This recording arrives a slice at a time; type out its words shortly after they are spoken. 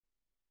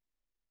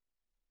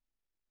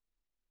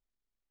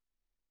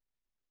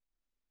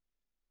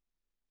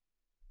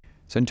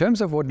So in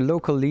terms of what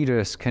local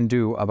leaders can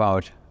do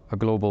about a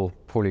global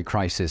poly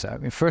crisis, I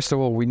mean, first of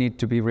all, we need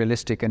to be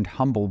realistic and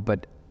humble,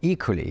 but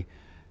equally,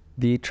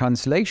 the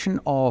translation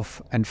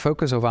of and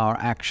focus of our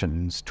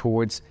actions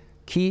towards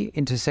key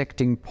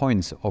intersecting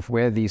points of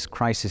where these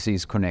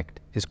crises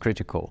connect is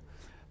critical.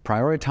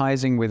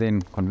 Prioritizing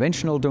within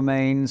conventional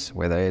domains,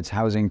 whether it's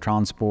housing,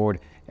 transport,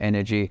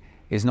 energy,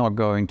 is not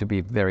going to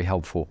be very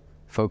helpful.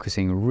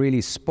 Focusing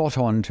really spot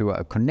on to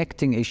a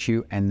connecting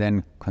issue and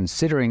then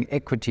considering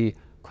equity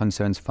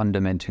concerns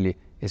fundamentally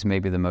is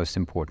maybe the most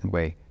important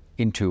way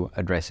into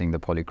addressing the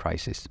poly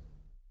crisis.